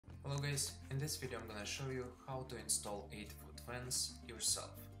Hello guys, in this video I'm gonna show you how to install 8-foot fence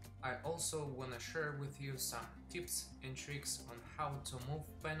yourself. I also wanna share with you some tips and tricks on how to move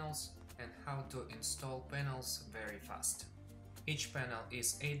panels and how to install panels very fast. Each panel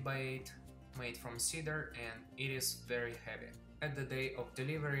is 8x8, made from cedar, and it is very heavy. At the day of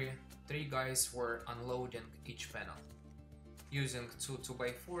delivery, 3 guys were unloading each panel. Using 2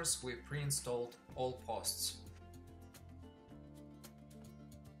 2x4s, we pre-installed all posts.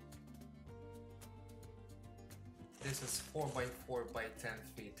 This is 4x4 by 10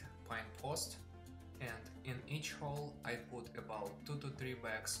 feet pine post, and in each hole I put about 2 to 3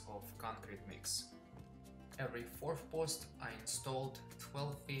 bags of concrete mix. Every 4th post I installed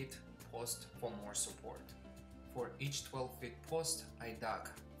 12 feet post for more support. For each 12 feet post I dug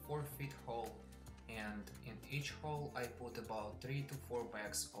 4 feet hole, and in each hole I put about 3 to 4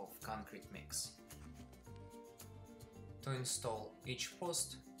 bags of concrete mix. To install each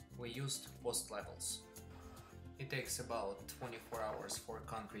post we used post levels. It takes about 24 hours for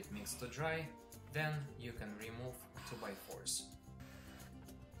concrete mix to dry, then you can remove 2x4s.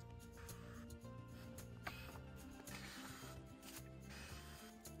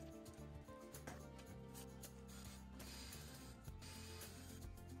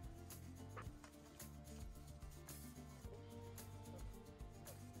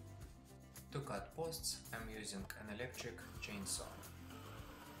 To cut posts, I'm using an electric chainsaw.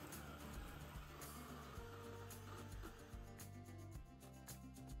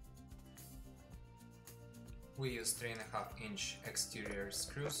 We use 3.5-inch exterior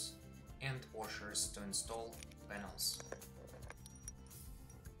screws and washers to install panels.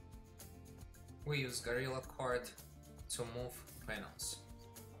 We use Gorilla Cart to move panels.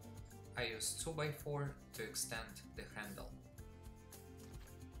 I use 2x4 to extend the handle.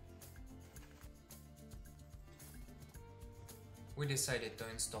 We decided to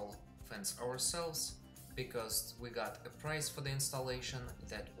install fence ourselves because we got a price for the installation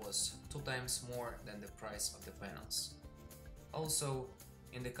that was 2 times more than the price of the panels. Also,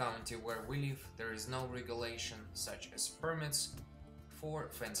 in the county where we live, there is no regulation such as permits for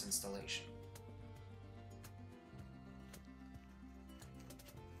fence installation.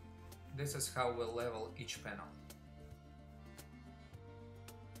 This is how we level each panel.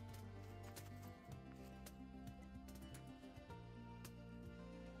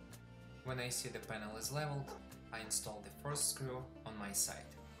 When I see the panel is leveled, I install the first screw on my side.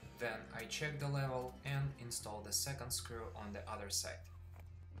 Then I check the level and install the second screw on the other side.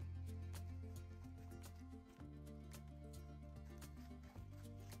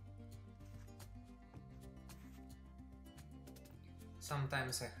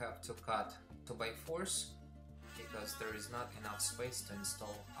 Sometimes I have to cut 2x4s because there is not enough space to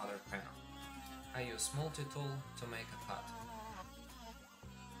install other panel. I use multi-tool to make a cut.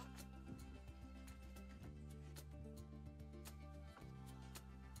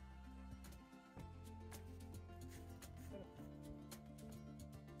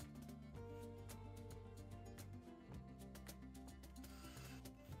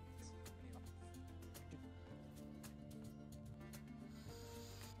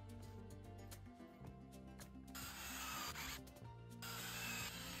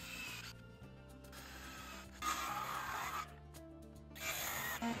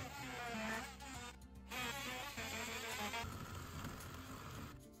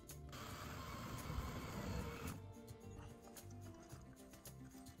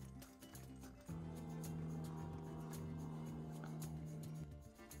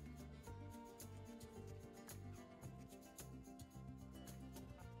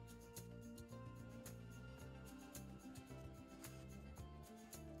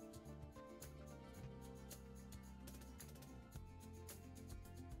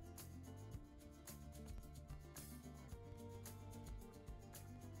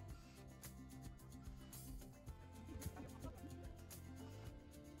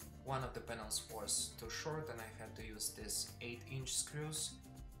 One of the panels was too short and I had to use these 8-inch screws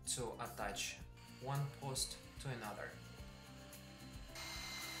to attach one post to another.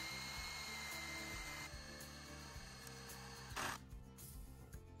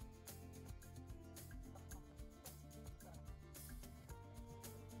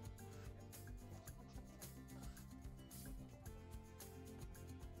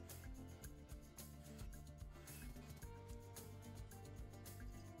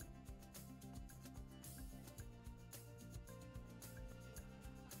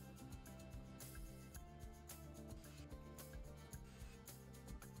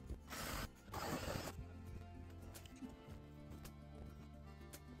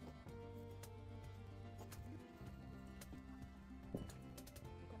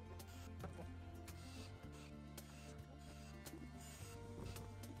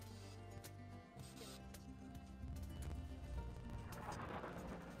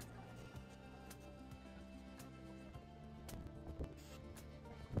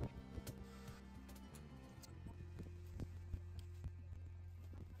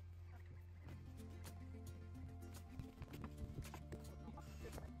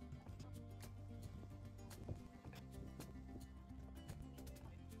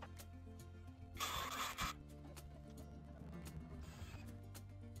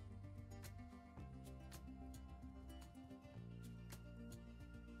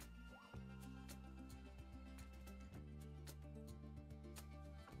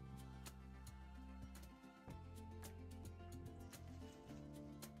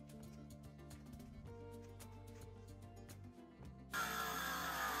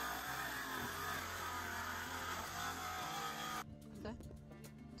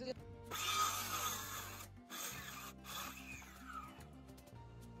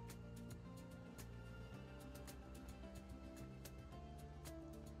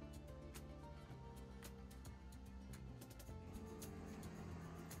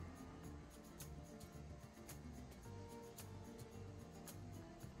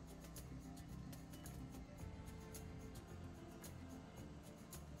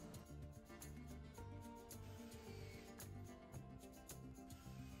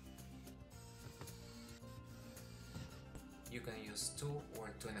 You can use 2 or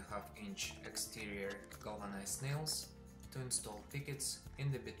 2.5 inch exterior galvanized nails to install pickets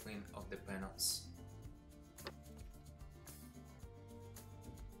in the between of the panels.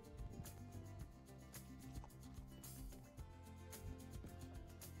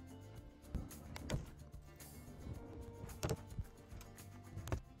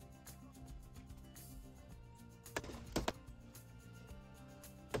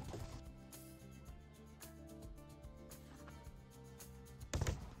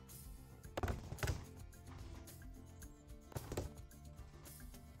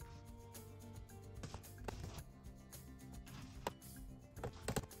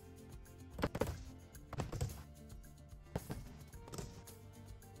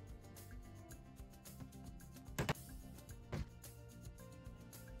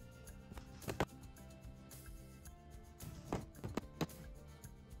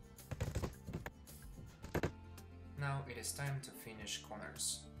 Now it is time to finish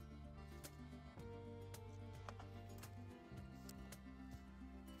corners.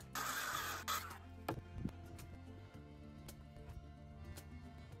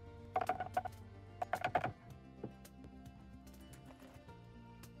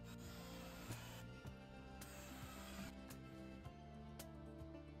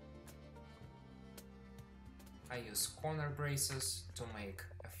 I use corner braces to make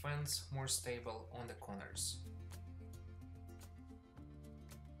a fence more stable on the corners.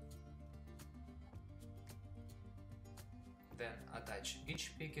 Then attach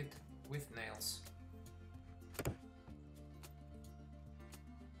each picket with nails.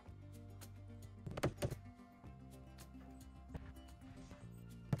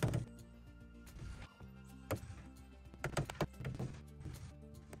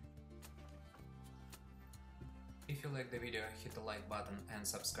 If you like the video, hit the like button and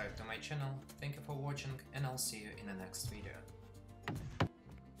subscribe to my channel. Thank you for watching, and I'll see you in the next video.